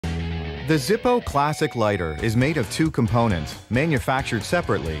The Zippo Classic lighter is made of two components, manufactured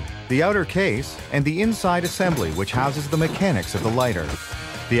separately, the outer case and the inside assembly which houses the mechanics of the lighter.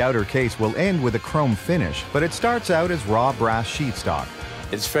 The outer case will end with a chrome finish, but it starts out as raw brass sheet stock.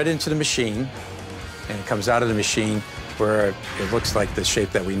 It's fed into the machine, and it comes out of the machine where it looks like the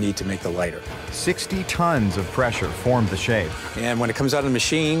shape that we need to make the lighter. 60 tons of pressure form the shape. And when it comes out of the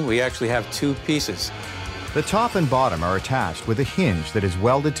machine, we actually have two pieces. The top and bottom are attached with a hinge that is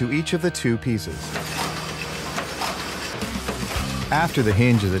welded to each of the two pieces. After the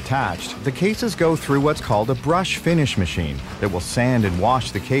hinge is attached, the cases go through what's called a brush finish machine that will sand and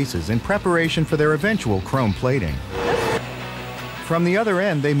wash the cases in preparation for their eventual chrome plating. From the other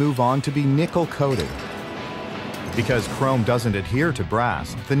end, they move on to be nickel coated. Because chrome doesn't adhere to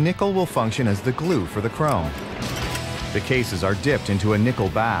brass, the nickel will function as the glue for the chrome. The cases are dipped into a nickel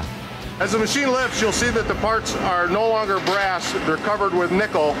bath. As the machine lifts, you'll see that the parts are no longer brass, they're covered with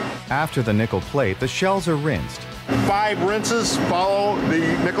nickel. After the nickel plate, the shells are rinsed. 5 rinses follow the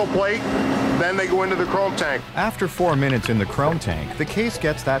nickel plate, then they go into the chrome tank. After 4 minutes in the chrome tank, the case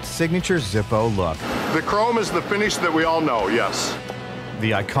gets that signature Zippo look. The chrome is the finish that we all know, yes.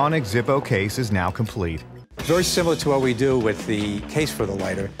 The iconic Zippo case is now complete. Very similar to what we do with the case for the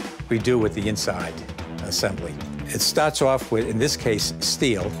lighter, we do with the inside assembly. It starts off with, in this case,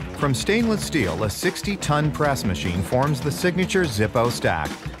 steel. From stainless steel, a 60-ton press machine forms the signature Zippo stack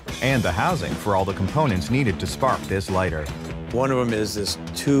and the housing for all the components needed to spark this lighter. One of them is this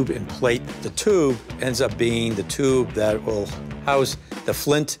tube and plate. The tube ends up being the tube that will house the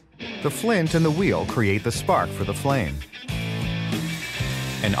flint. The flint and the wheel create the spark for the flame.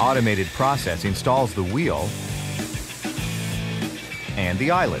 An automated process installs the wheel and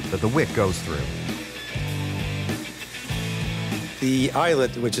the eyelet that the wick goes through. The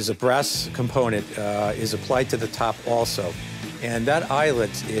eyelet, which is a brass component, is applied to the top also. And that eyelet,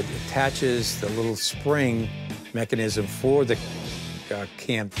 it attaches the little spring mechanism for the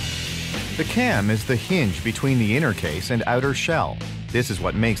cam. The cam is the hinge between the inner case and outer shell. This is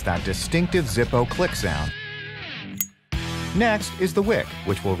what makes that distinctive Zippo click sound. Next is the wick,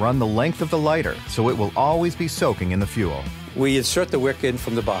 which will run the length of the lighter, so it will always be soaking in the fuel. We insert the wick in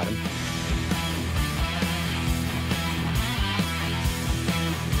from the bottom.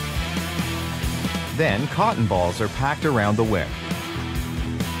 Then cotton balls are packed around the wick.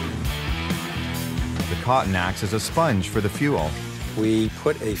 The cotton acts as a sponge for the fuel. We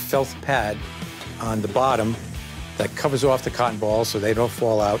put a felt pad on the bottom that covers off the cotton balls so they don't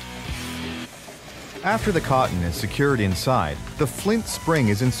fall out. After the cotton is secured inside, the flint spring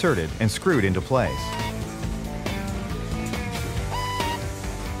is inserted and screwed into place.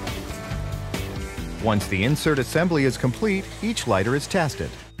 Once the insert assembly is complete, each lighter is tested.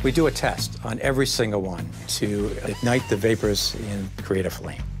 We do a test on every single one to ignite the vapors and create a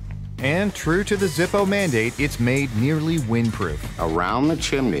flame. And true to the Zippo mandate, it's made nearly windproof. Around the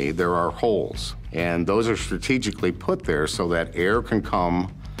chimney, there are holes, and those are strategically put there so that air can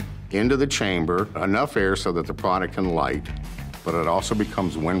come into the chamber, enough air so that the product can light, but it also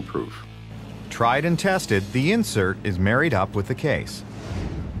becomes windproof. Tried and tested, the insert is married up with the case.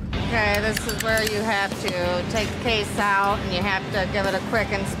 Okay, this is where you have to take the case out and you have to give it a quick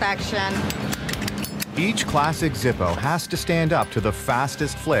inspection. Each classic Zippo has to stand up to the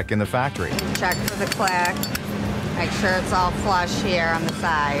fastest flick in the factory. Check for the click. Make sure it's all flush here on the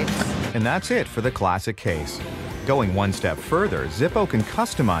sides. And that's it for the classic case. Going one step further, Zippo can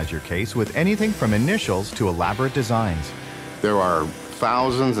customize your case with anything from initials to elaborate designs. There are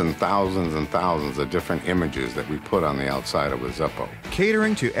thousands and thousands and thousands of different images that we put on the outside of a Zippo.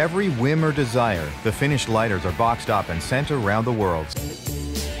 Catering to every whim or desire, the finished lighters are boxed up and sent around the world.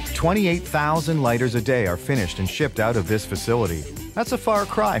 28,000 lighters a day are finished and shipped out of this facility. That's a far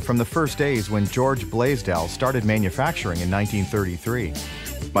cry from the first days when George Blaisdell started manufacturing in 1933.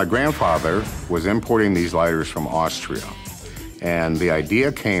 My grandfather was importing these lighters from Austria, and the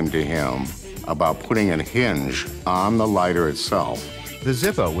idea came to him about putting a hinge on the lighter itself. The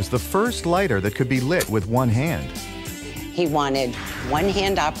Zippo was the first lighter that could be lit with one hand. He wanted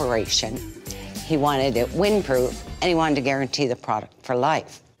one-hand operation, he wanted it windproof, and he wanted to guarantee the product for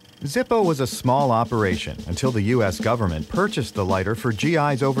life. Zippo was a small operation until the U.S. government purchased the lighter for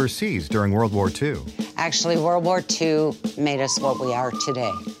GIs overseas during World War II. Actually, World War II made us what we are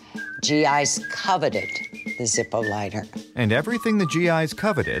today. GIs coveted the Zippo lighter. And everything the GIs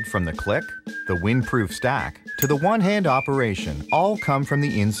coveted, from the click, the windproof stack, to the one-hand operation, all come from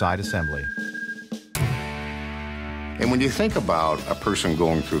the inside assembly. And when you think about a person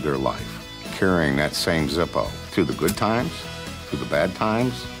going through their life, carrying that same Zippo, through the good times, through the bad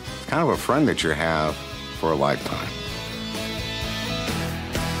times, it's kind of a friend that you have for a lifetime.